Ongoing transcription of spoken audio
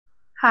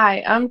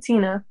Hi, I'm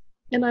Tina,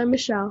 And I'm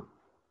Michelle.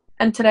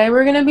 and today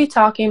we're going to be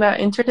talking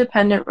about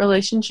interdependent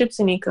relationships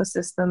in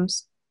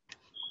ecosystems.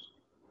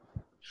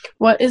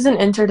 What is an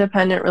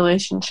interdependent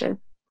relationship?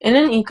 In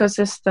an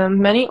ecosystem,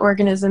 many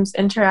organisms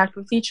interact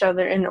with each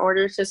other in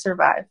order to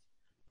survive.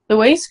 The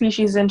way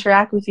species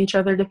interact with each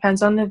other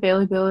depends on the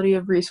availability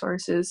of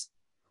resources.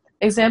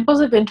 Examples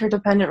of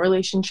interdependent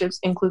relationships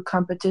include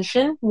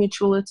competition,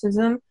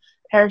 mutualism,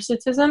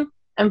 parasitism,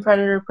 and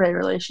predator-prey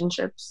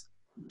relationships.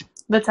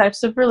 The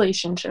types of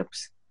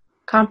relationships.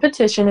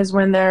 Competition is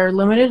when there are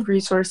limited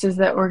resources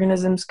that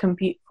organisms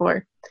compete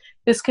for.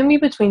 This can be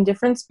between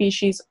different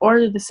species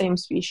or the same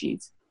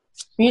species.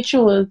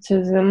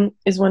 Mutualism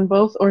is when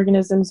both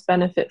organisms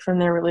benefit from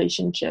their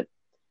relationship.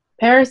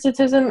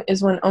 Parasitism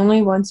is when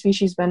only one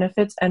species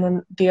benefits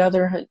and the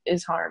other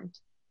is harmed.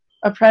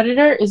 A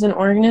predator is an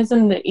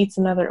organism that eats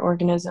another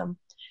organism,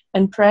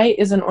 and prey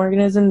is an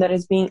organism that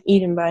is being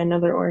eaten by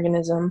another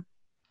organism.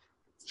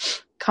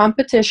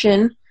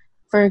 Competition,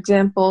 for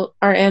example,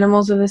 are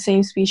animals of the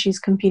same species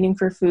competing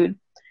for food.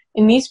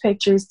 In these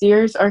pictures,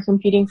 deers are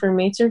competing for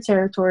mates or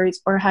territories,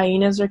 or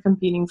hyenas are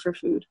competing for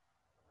food.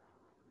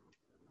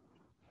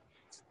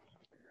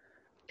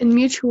 In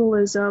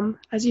mutualism,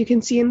 as you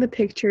can see in the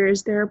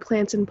pictures, there are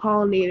plants and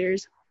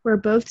pollinators, where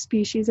both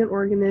species and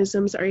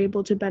organisms are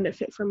able to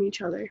benefit from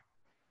each other.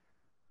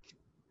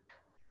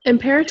 In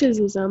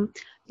parasitism,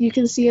 you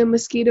can see a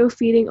mosquito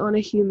feeding on a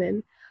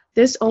human.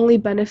 This only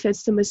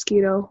benefits the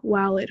mosquito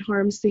while it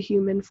harms the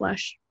human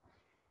flesh.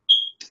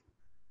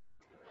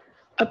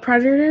 A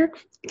predator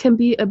can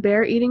be a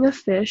bear eating a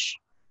fish,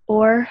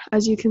 or,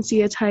 as you can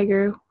see, a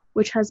tiger,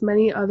 which has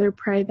many other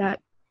prey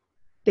that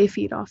they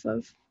feed off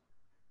of.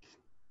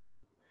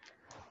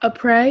 A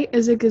prey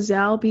is a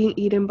gazelle being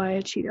eaten by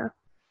a cheetah.